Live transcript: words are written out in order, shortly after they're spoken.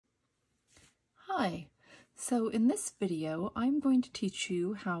Hi, so in this video I'm going to teach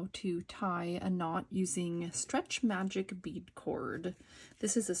you how to tie a knot using Stretch Magic bead cord.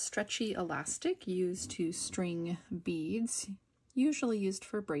 This is a stretchy elastic used to string beads, usually used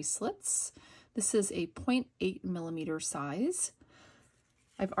for bracelets. This is a 0.8 millimeter size.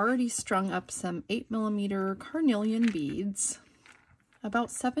 I've already strung up some 8 millimeter carnelian beads, about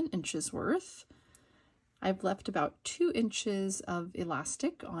 7 inches worth. I've left about 2 inches of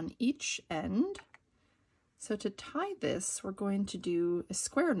elastic on each end. So to tie this, we're going to do a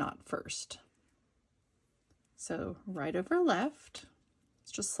square knot first. So right over left,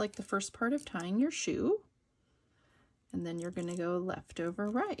 it's just like the first part of tying your shoe. And then you're going to go left over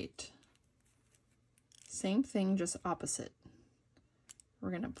right. Same thing, just opposite.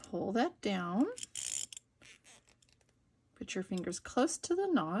 We're going to pull that down. Put your fingers close to the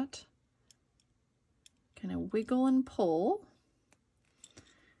knot. Kind of wiggle and pull.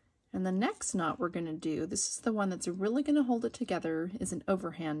 And the next knot we're going to do, this is the one that's really going to hold it together, is an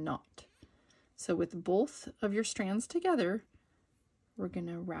overhand knot. So with both of your strands together, we're going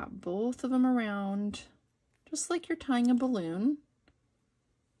to wrap both of them around, just like you're tying a balloon.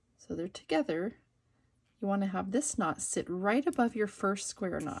 So they're together. You want to have this knot sit right above your first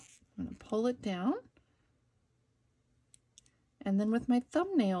square knot. I'm going to pull it down. And then with my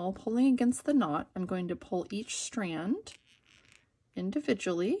thumbnail pulling against the knot, I'm going to pull each strand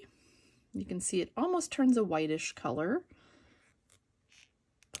individually. You can see it almost turns a whitish color.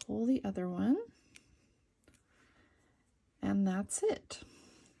 Pull the other one. And that's it.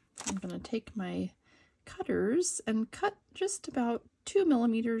 I'm going to take my cutters and cut just about 2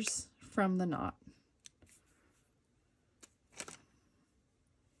 millimeters from the knot.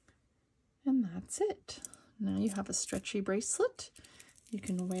 And that's it. Now you have a stretchy bracelet you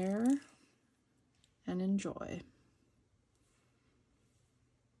can wear and enjoy.